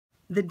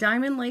The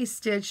diamond lace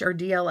stitch, or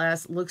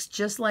DLS, looks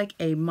just like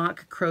a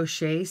mock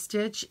crochet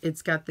stitch.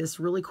 It's got this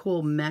really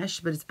cool mesh,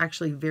 but it's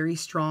actually very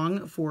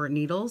strong for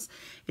needles.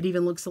 It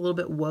even looks a little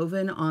bit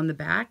woven on the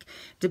back.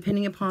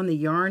 Depending upon the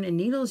yarn and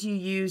needles you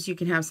use, you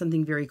can have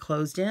something very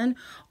closed in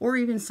or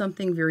even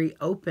something very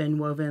open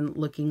woven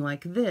looking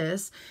like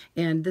this.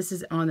 And this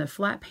is on the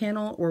flat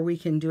panel, or we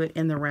can do it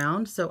in the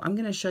round. So I'm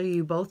going to show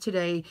you both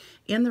today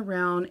in the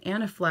round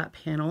and a flat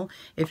panel.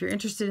 If you're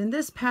interested in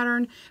this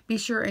pattern, be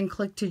sure and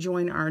click to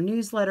join our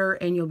newsletter,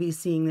 and you'll be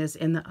seeing this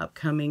in the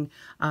upcoming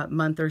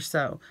month or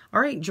so.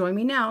 All right, join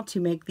me now to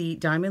make the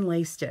diamond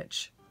lace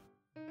stitch.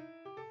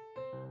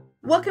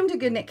 Welcome to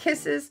GoodKnit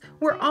Kisses.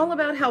 We're all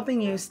about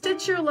helping you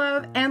stitch your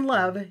love and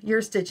love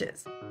your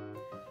stitches.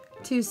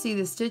 To see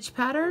the stitch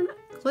pattern,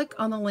 click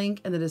on the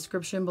link in the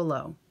description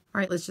below. All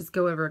right, let's just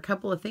go over a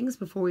couple of things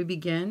before we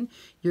begin.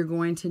 You're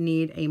going to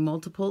need a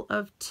multiple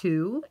of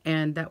 2,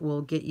 and that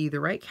will get you the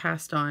right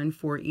cast on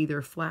for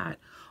either flat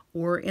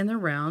or in the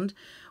round.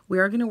 We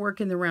are going to work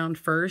in the round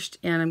first,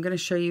 and I'm going to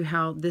show you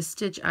how this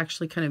stitch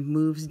actually kind of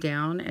moves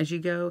down as you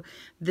go.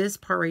 This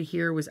part right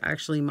here was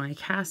actually my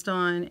cast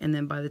on, and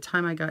then by the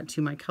time I got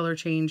to my color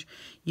change,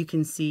 you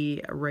can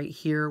see right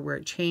here where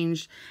it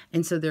changed.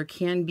 And so there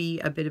can be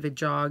a bit of a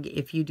jog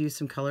if you do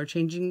some color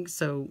changing,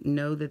 so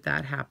know that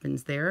that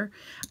happens there.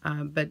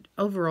 But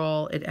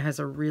overall, it has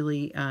a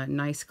really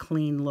nice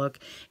clean look.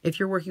 If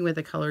you're working with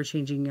a color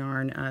changing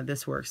yarn,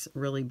 this works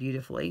really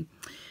beautifully.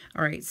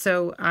 All right,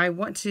 so I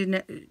want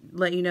to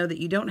let you know that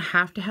you don't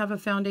have to have a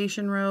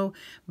foundation row,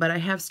 but I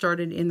have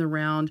started in the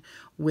round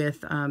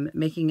with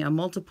making a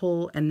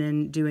multiple and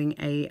then doing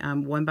a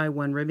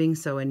 1x1 ribbing,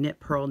 so a knit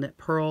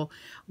purl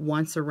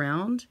once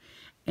around.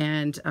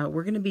 And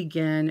we're going to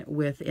begin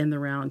with in the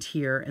round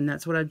here, and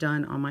that's what I've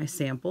done on my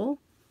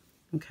sample.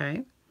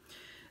 Okay,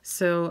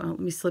 so let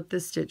me slip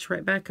this stitch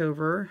right back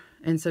over.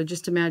 And so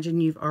just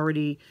imagine you've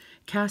already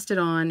cast it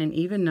on an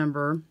even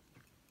number,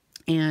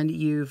 and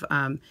you've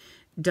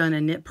done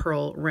a knit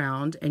purl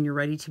round, and you're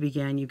ready to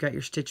begin. You've got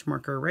your stitch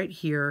marker right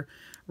here,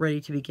 ready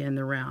to begin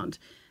the round.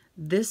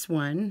 This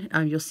one,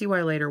 you'll see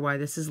why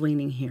this is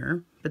leaning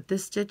here, but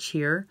this stitch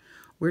here,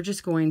 we're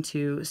just going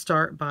to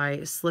start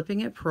by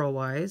slipping it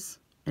purlwise,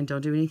 and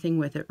don't do anything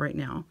with it right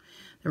now.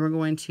 Then we're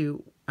going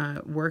to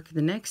work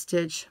the next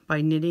stitch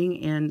by knitting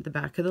in the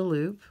back of the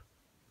loop.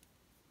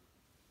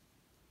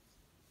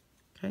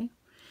 Okay,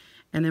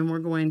 and then we're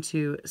going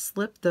to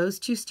slip those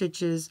 2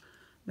 stitches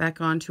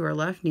back onto our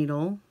left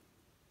needle.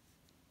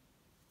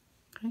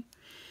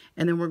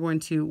 And then we're going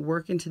to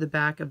work into the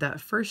back of that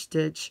first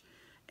stitch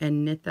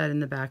and knit that in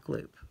the back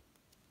loop.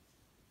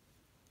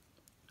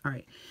 All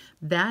right,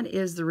 that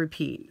is the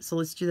repeat. So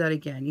let's do that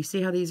again. You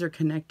see how these are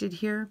connected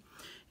here?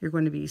 You're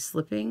going to be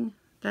slipping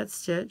that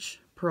stitch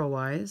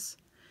purlwise,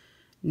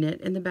 knit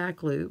in the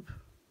back loop,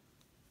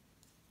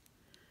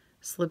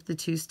 slip the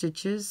 2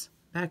 stitches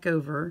back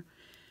over,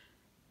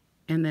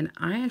 and then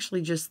I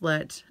actually just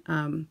let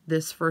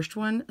this first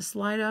one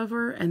slide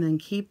over, and then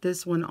keep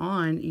this one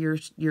on.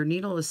 Your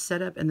needle is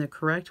set up in the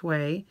correct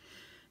way,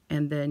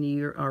 and then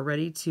you are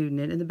ready to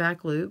knit in the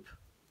back loop,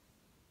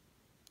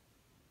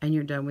 and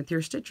you're done with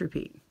your stitch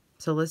repeat.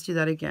 So let's do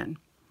that again.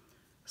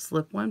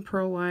 Slip one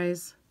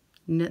purlwise,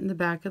 knit in the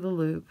back of the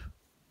loop,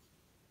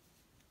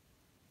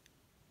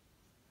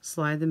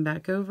 slide them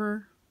back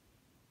over,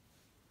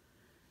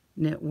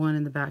 knit one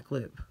in the back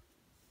loop.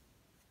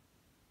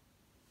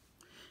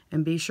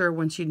 And be sure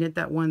once you knit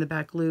that one in the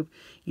back loop,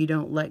 you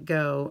don't let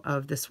go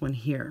of this one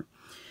here.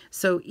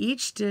 So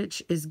each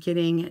stitch is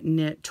getting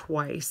knit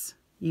twice.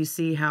 You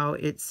see how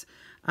it's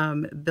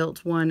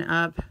built one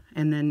up,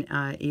 and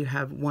then you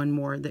have one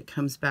more that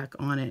comes back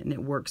on it, and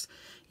it works.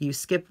 You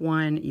skip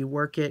one, you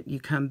work it,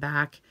 you come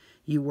back,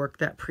 you work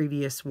that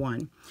previous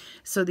one.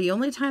 So the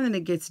only time that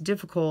it gets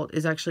difficult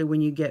is actually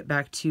when you get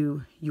back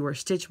to your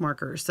stitch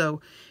marker.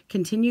 So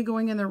continue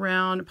going in the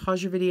round,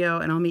 pause your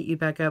video, and I'll meet you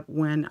back up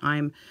when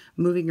I'm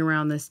moving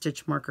around this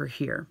stitch marker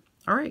here.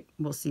 All right,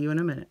 we'll see you in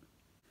a minute.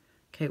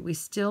 Okay, we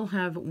still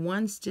have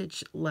 1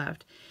 stitch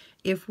left.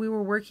 If we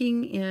were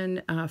working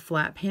in a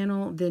flat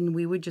panel, then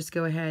we would just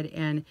go ahead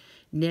and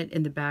knit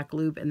in the back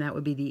loop, and that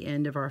would be the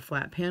end of our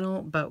flat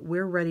panel, but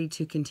we're ready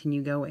to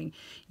continue going.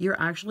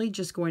 You're actually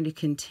just going to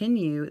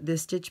continue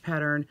this stitch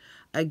pattern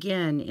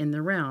again in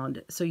the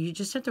round. So you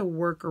just have to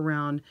work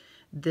around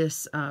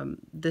this,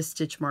 this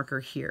stitch marker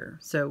here.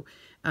 So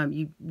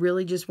you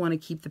really just want to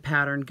keep the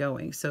pattern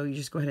going. So you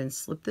just go ahead and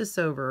slip this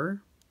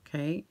over,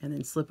 okay, and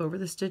then slip over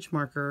the stitch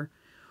marker,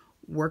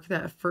 work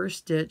that first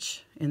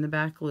stitch in the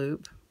back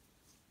loop,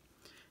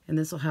 and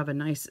this will have a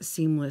nice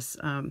seamless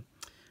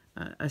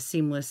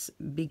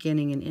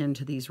beginning and end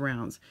to these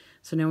rounds.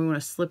 So now we want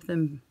to slip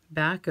them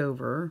back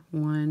over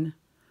one,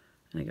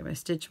 and I get my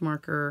stitch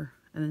marker,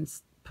 and then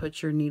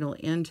put your needle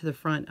into the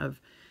front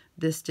of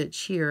this stitch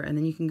here, and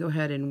then you can go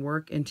ahead and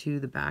work into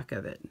the back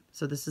of it.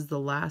 So this is the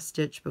last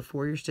stitch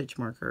before your stitch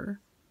marker.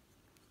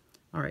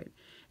 All right,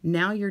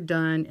 now you're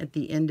done at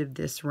the end of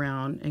this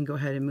round, and go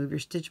ahead and move your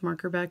stitch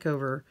marker back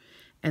over,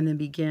 and then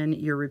begin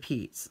your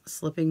repeats,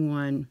 slipping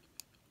one,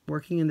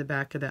 working in the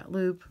back of that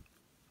loop,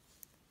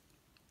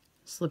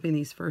 slipping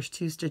these first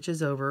 2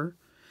 stitches over.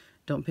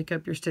 Don't pick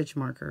up your stitch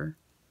marker.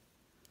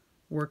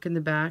 Work in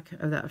the back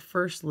of that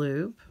first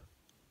loop,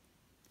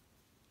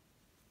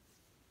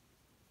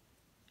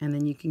 and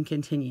then you can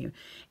continue.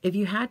 If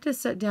you had to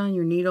set down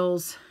your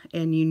needles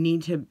and you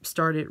need to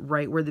start it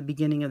right where the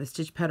beginning of the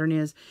stitch pattern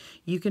is,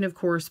 you can of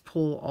course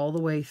pull all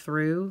the way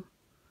through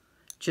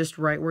just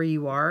right where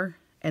you are,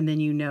 and then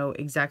you know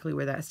exactly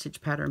where that stitch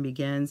pattern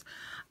begins.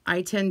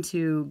 I tend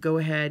to go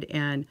ahead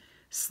and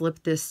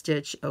slip this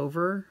stitch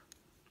over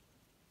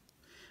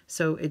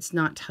so it's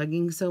not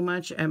tugging so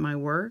much at my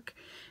work.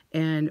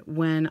 And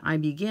when I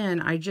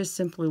begin, I just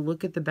simply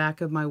look at the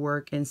back of my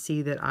work and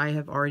see that I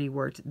have already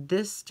worked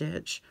this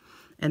stitch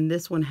and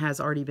this one has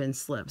already been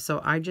slipped.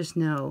 So I just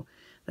know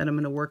that I'm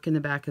going to work in the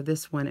back of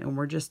this one, and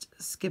we're just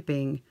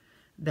skipping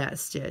that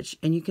stitch.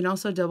 And you can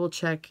also double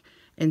check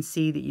and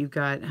see that you've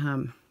got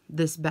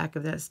this back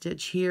of that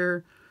stitch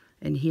here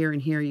and here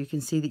and here. You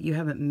can see that you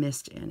haven't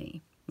missed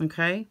any.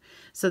 Okay,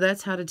 so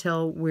that's how to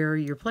tell where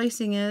your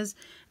placing is,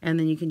 and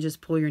then you can just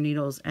pull your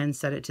needles and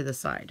set it to the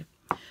side.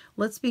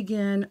 Let's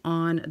begin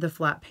on the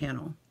flat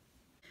panel.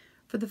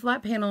 For the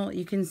flat panel,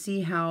 you can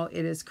see how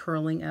it is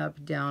curling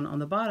up down on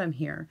the bottom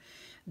here.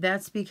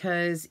 That's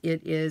because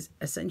it is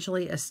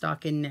essentially a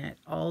stocking knit.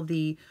 All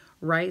the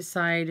right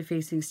side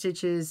facing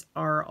stitches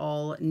are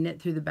all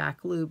knit through the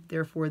back loop,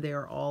 therefore they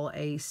are all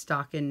a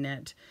stocking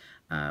knit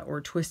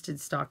or twisted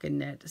stocking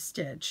knit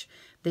stitch.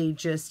 They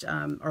just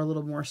are a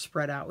little more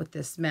spread out with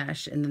this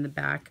mesh, and then the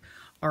back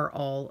are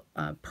all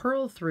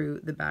purl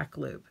through the back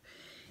loop.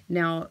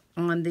 Now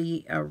on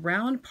the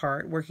round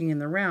part, working in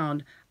the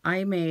round,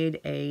 I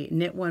made a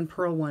knit one,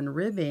 purl one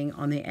ribbing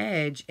on the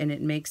edge, and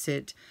it makes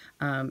it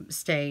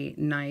stay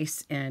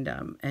nice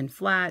and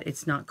flat.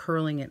 It's not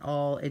curling at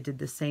all. It did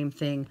the same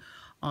thing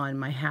on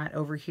my hat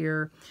over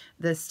here.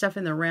 The stuff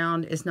in the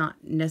round is not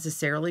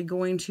necessarily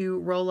going to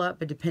roll up,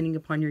 but depending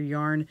upon your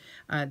yarn,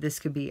 this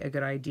could be a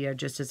good idea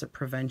just as a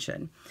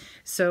prevention.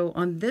 So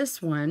on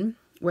this one,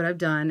 what I've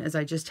done is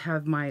I just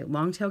have my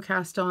long tail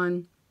cast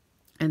on,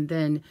 and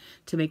then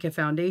to make a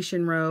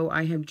foundation row,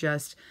 I have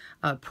just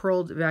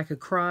purled back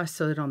across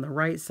so that on the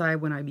right side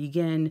when I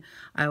begin,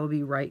 I will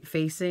be right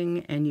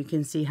facing, and you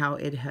can see how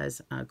it has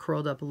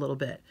curled up a little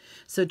bit.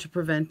 So to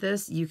prevent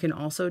this, you can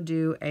also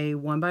do a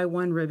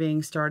 1x1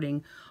 ribbing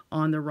starting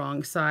on the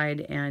wrong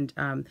side, and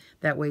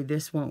that way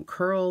this won't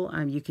curl.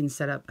 You can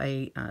set up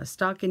a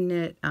stocking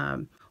knit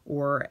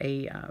or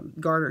a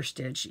garter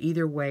stitch,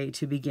 either way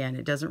to begin.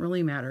 It doesn't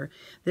really matter.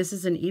 This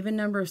is an even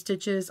number of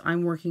stitches.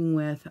 I'm working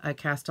with a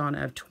cast on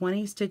of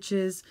 20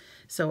 stitches.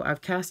 So I've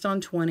cast on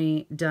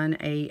 20, done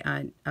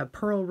a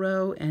purl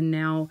row, and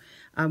now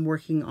I'm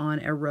working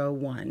on a row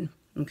 1.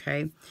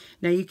 Okay,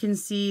 now you can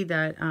see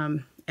that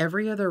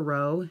every other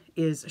row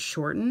is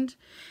shortened,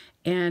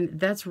 and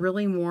that's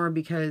really more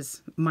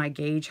because my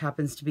gauge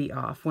happens to be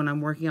off. When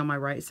I'm working on my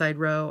right side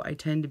row, I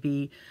tend to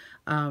be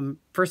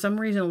for some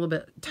reason a little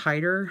bit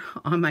tighter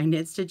on my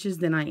knit stitches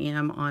than I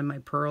am on my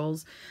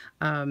purls.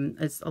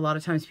 It's a lot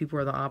of times people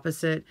are the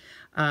opposite.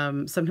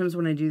 Sometimes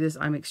when I do this,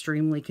 I'm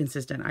extremely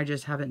consistent. I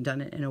just haven't done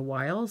it in a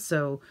while.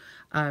 So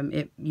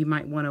you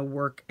might want to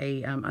work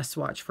a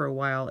swatch for a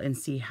while and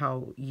see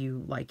how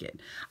you like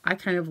it. I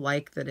kind of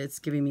like that it's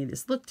giving me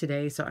this look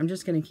today, so I'm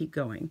just going to keep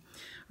going.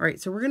 All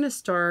right, so we're going to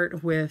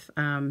start with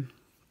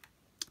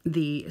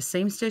the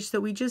same stitch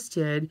that we just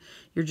did.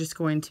 You're just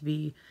going to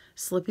be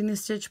slipping the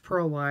stitch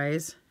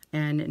purlwise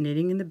and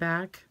knitting in the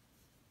back.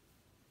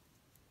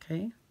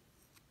 Okay,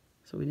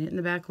 so we knit in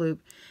the back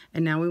loop,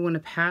 and now we want to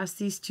pass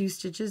these 2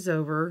 stitches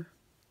over,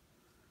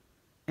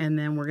 and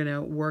then we're going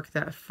to work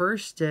that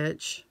first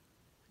stitch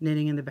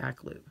knitting in the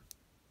back loop.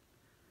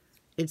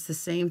 It's the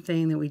same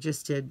thing that we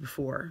just did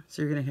before.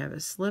 So you're going to have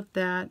it slip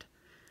that,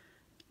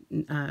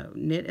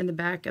 knit in the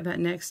back of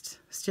that next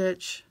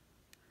stitch,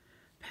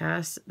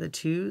 pass the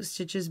 2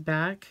 stitches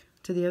back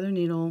to the other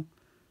needle,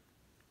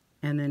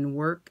 and then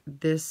work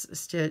this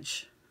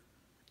stitch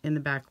in the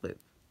back loop.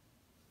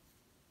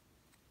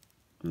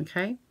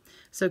 Okay,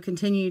 so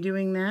continue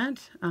doing that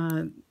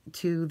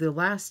to the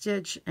last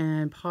stitch,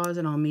 and pause,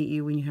 and I'll meet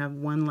you when you have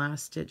one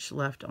last stitch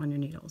left on your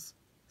needles.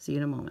 See you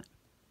in a moment.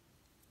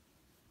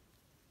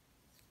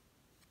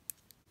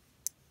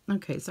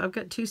 Okay, so I've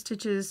got 2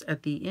 stitches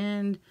at the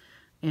end,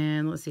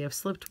 and let's see, I've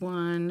slipped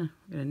one.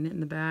 I'm going to knit in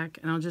the back,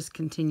 and I'll just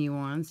continue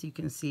on so you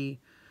can see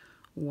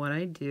what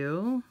I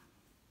do.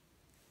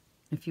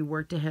 If you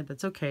worked ahead,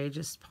 that's okay.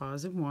 Just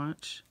pause and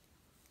watch.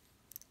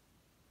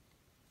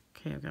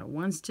 Okay, I've got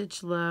 1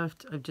 stitch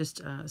left. I've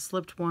just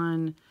slipped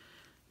one,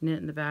 knit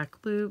in the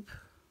back loop,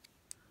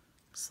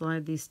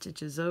 slide these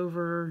stitches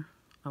over.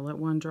 I'll let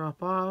one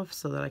drop off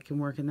so that I can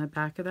work in the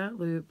back of that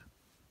loop.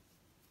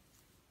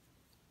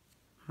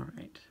 All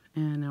right,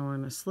 and now we're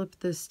going to slip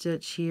this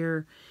stitch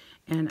here,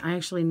 and I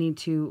actually need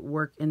to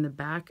work in the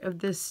back of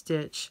this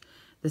stitch.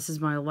 This is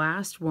my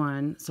last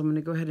one, so I'm going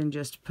to go ahead and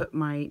just put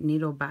my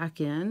needle back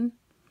in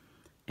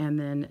and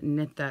then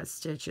knit that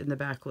stitch in the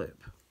back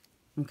loop.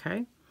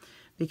 Okay,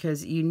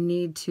 because you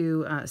need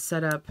to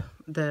set up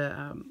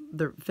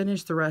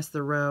finish the rest of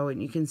the row,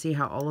 and you can see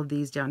how all of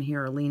these down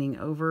here are leaning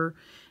over,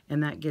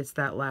 and that gets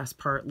that last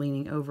part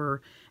leaning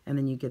over, and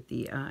then you get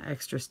the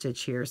extra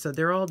stitch here. So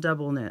they're all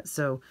double knit.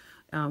 So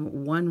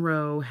one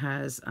row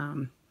has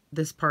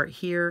this part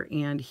here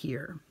and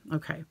here.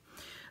 Okay.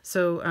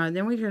 So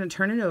then we're going to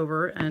turn it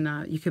over,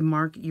 and you can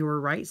mark your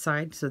right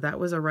side. So that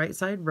was a right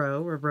side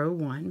row, or row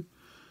 1.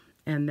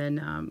 And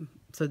then,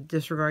 so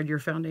disregard your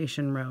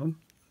foundation row.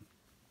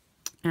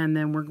 And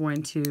then we're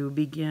going to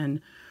begin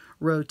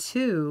row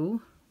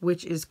 2,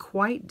 which is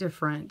quite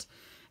different.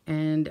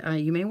 And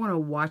you may want to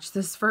watch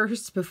this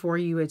first before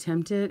you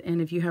attempt it.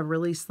 And if you have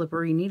really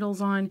slippery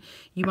needles on,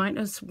 you might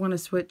just want to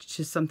switch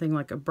to something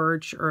like a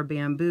birch or a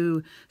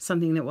bamboo,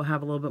 something that will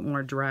have a little bit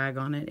more drag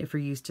on it if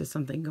you're used to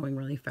something going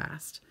really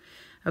fast.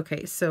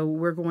 Okay, so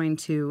we're going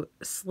to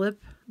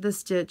slip the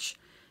stitch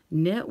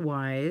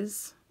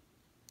knitwise.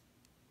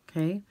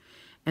 Okay,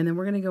 and then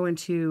we're going to go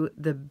into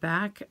the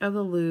back of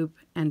the loop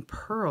and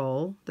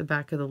purl the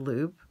back of the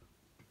loop.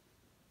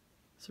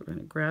 So we're going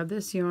to grab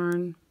this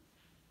yarn,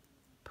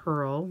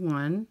 purl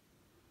 1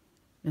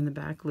 in the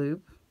back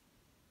loop.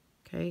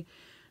 Okay,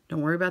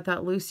 don't worry about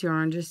that loose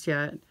yarn just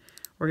yet.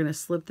 We're going to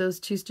slip those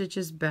 2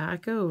 stitches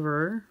back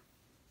over.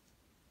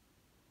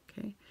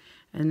 Okay,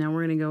 and now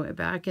we're going to go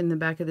back in the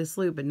back of this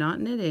loop, but not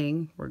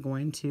knitting. We're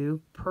going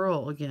to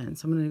purl again.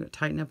 So I'm going to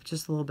tighten up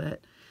just a little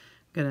bit.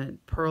 I'm going to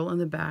purl in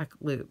the back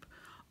loop.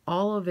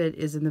 All of it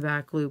is in the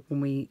back loop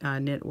when we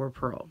knit or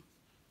purl.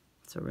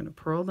 So we're going to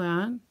purl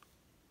that.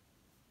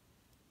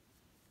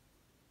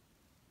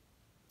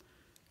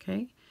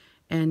 Okay,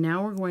 and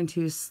now we're going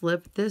to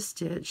slip this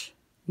stitch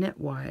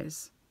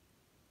knitwise,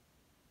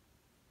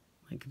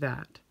 like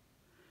that.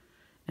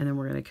 And then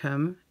we're going to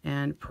come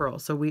and purl.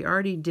 So we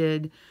already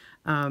did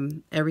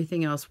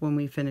everything else when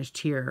we finished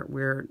here.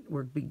 We're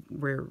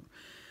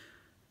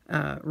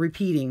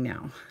repeating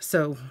now.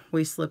 So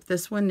we slip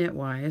this one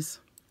knitwise,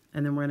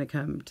 and then we're going to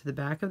come to the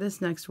back of this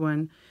next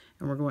one,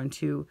 and we're going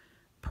to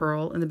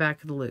purl in the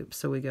back of the loop.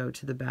 So we go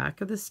to the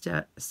back of the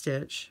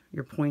stitch.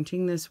 You're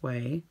pointing this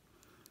way,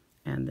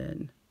 and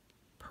then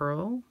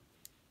purl.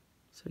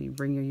 So you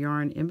bring your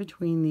yarn in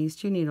between these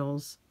 2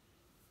 needles,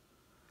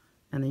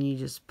 and then you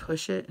just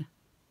push it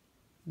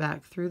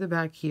back through the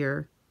back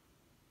here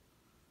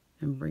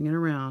and bring it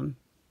around,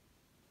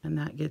 and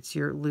that gets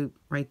your loop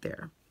right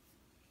there.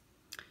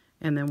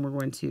 And then we're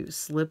going to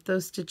slip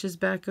those stitches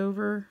back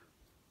over,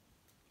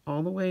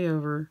 all the way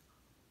over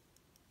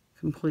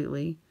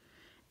completely,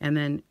 and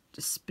then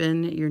just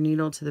spin your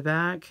needle to the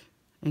back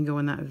and go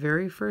in that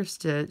very first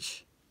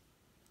stitch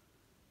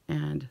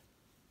and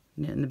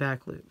knit in the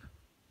back loop.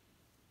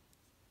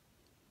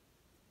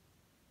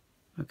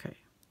 Okay,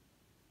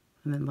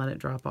 and then let it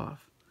drop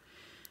off.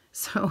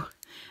 So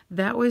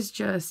that was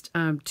just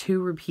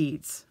 2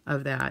 repeats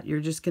of that. You're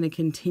just going to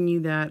continue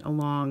that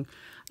along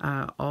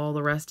all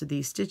the rest of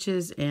these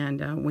stitches,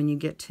 and when you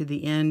get to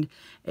the end,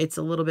 it's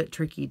a little bit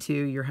tricky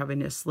too. You're having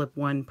to slip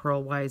one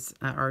purlwise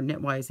or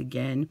knitwise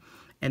again,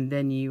 and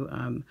then you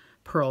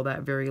purl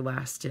that very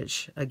last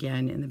stitch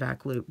again in the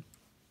back loop.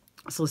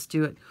 So let's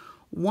do it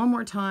one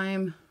more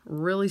time,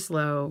 really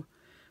slow.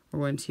 We're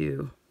going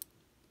to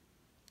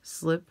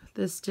slip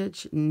this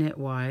stitch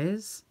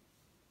knitwise,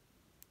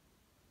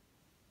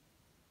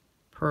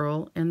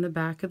 purl in the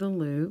back of the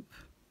loop,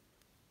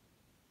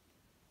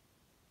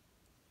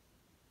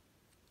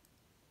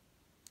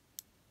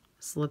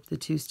 slip the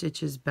 2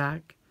 stitches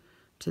back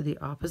to the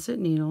opposite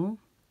needle,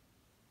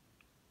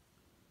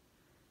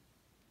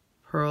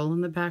 purl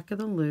in the back of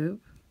the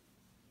loop,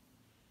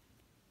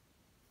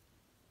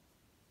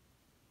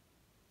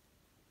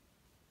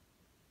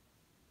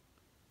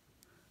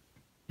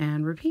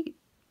 and repeat.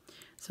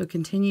 So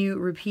continue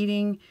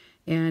repeating.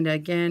 And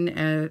again,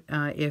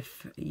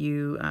 if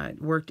you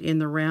worked in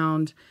the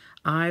round,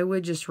 I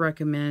would just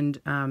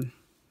recommend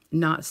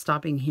not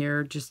stopping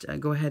here. Just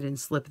go ahead and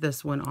slip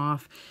this one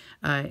off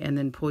and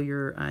then pull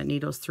your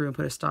needles through and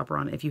put a stopper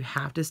on it. If you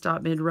have to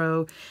stop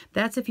mid-row,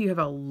 that's if you have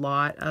a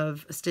lot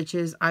of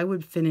stitches. I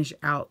would finish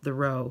out the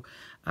row.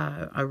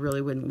 I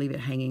really wouldn't leave it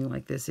hanging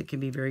like this. It can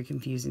be very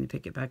confusing to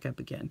pick it back up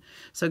again.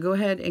 So go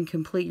ahead and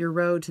complete your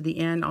row to the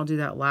end. I'll do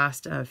that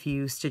last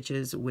few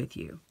stitches with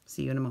you.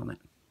 See you in a moment.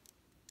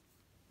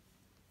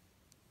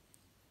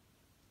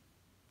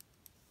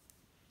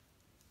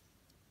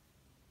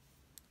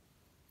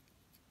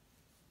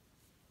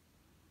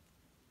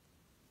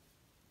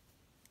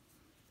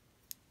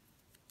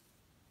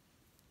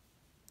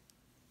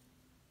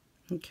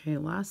 Okay,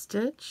 last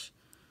stitch.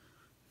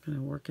 I'm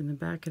going to work in the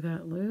back of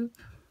that loop,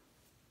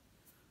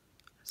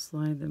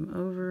 slide them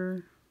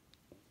over,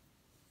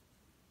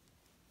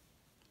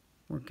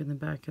 work in the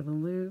back of the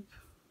loop,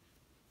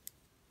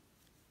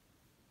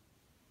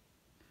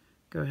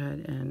 go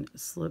ahead and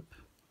slip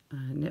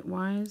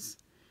knitwise,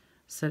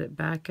 set it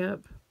back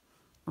up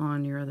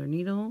on your other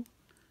needle,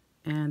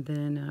 and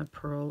then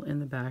purl in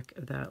the back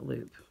of that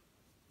loop.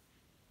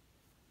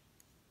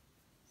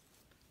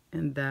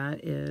 And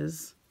that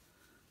is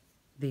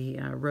the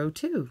row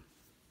 2.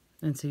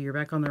 And so you're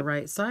back on the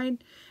right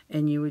side,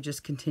 and you would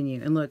just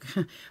continue. And look,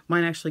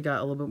 mine actually got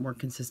a little bit more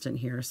consistent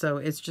here. So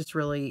it's just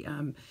really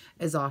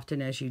as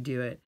often as you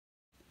do it.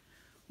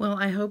 Well,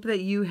 I hope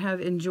that you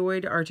have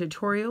enjoyed our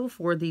tutorial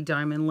for the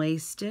diamond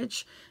lace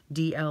stitch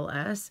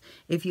DLS.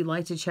 If you'd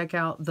like to check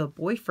out the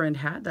boyfriend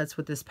hat, that's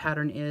what this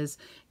pattern is,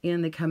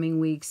 in the coming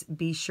weeks,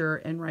 be sure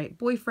and write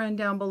boyfriend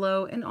down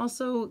below, and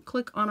also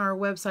click on our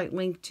website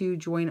link to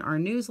join our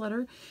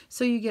newsletter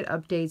so you get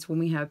updates when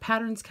we have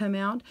patterns come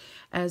out,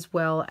 as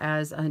well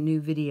as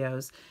new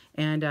videos.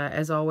 And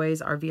as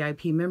always, our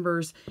VIP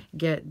members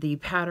get the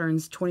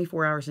patterns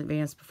 24 hours in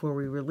advance before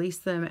we release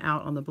them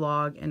out on the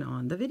blog and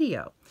on the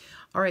video.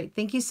 All right,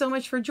 thank you so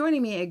much for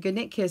joining me at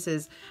GoodKnit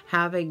Kisses.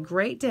 Have a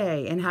great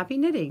day and happy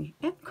knitting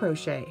and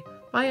crochet.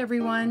 Bye,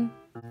 everyone.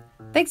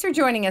 Thanks for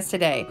joining us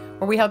today,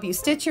 where we help you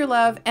stitch your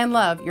love and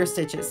love your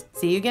stitches.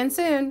 See you again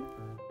soon.